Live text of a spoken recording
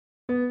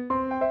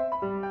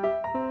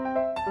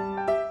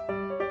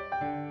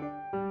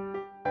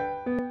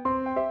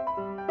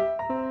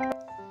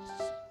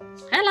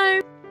Hello,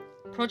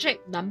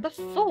 project number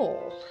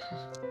 4.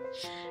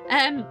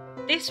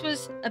 This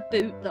was a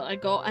boot that I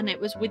got, and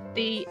it was with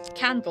the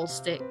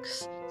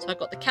candlesticks. So I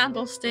got the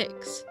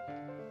candlesticks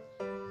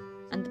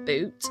and the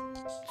boot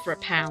for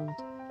 £1.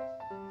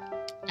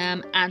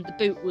 And the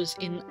boot was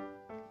in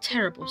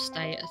terrible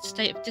state, a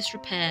state of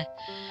disrepair.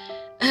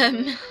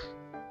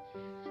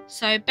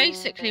 So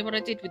basically what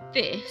I did with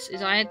this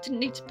is I didn't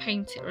need to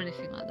paint it or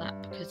anything like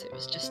that because it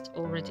was just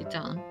already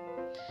done.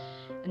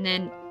 And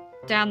then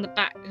down the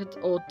back,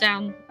 or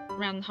down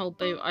around the whole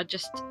boot, I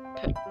just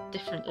put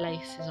different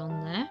laces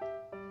on there.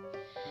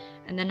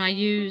 And then I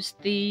used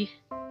the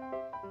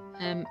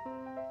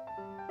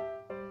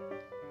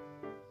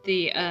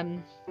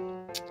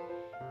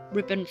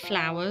ribbon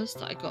flowers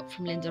that I got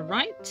from Linda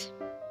Wright.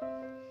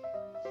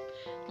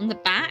 On the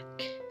back,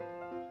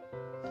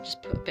 I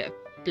just put a bit of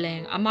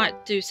bling. I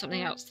might do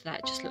something else to that,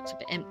 it just looks a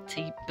bit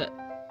empty, but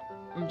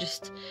I'm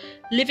just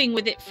living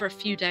with it for a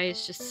few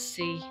days just to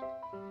see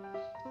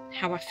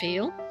how I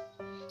feel.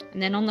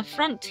 And then on the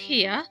front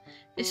here,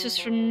 this was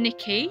from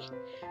Nikki,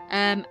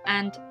 and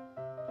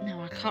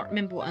no, I can't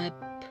remember what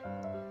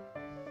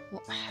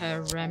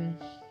her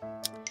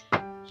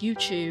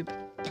YouTube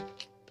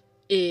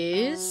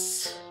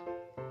is.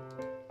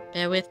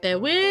 Bear with.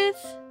 If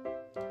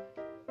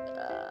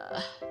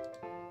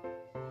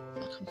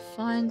I can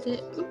find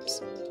it.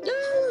 Oops.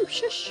 No,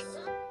 shush.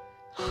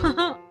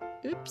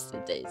 Oops,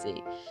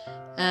 daisy.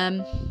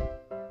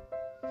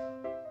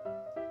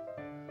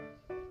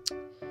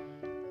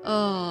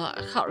 Oh,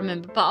 I can't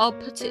remember, but I'll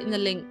put it in the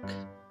link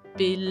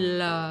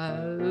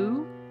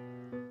below.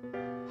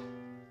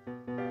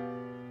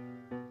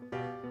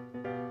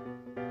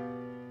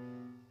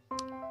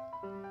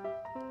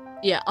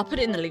 Yeah, I'll put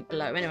it in the link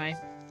below anyway.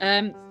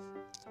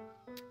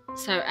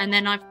 So, and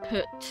then I've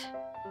put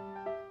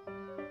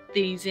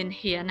these in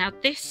here. Now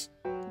this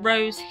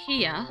rose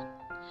here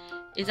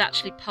is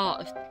actually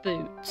part of the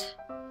boot,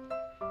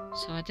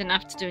 so I didn't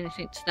have to do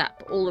anything to that,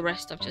 but all the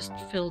rest I've just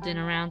filled in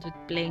around with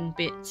bling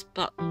bits,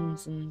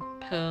 buttons and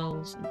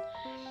pearls and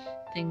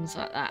things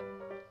like that.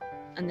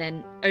 And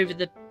then over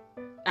the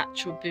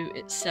actual boot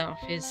itself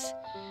is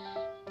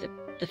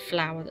the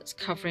flower that's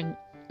covering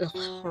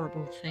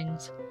horrible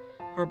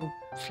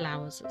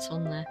flowers that's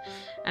on there.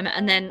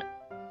 And then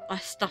I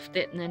stuffed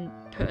it and then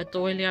put a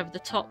doily over the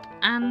top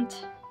and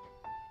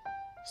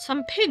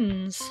some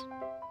pins.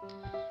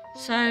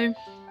 So, and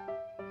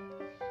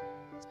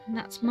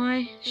that's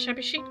my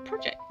shabby chic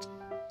project.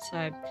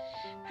 So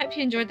hope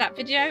you enjoyed that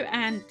video,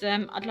 and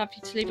I'd love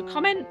you to leave a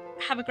comment.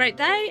 Have a great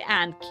day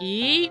and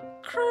keep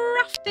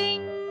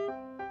crafting.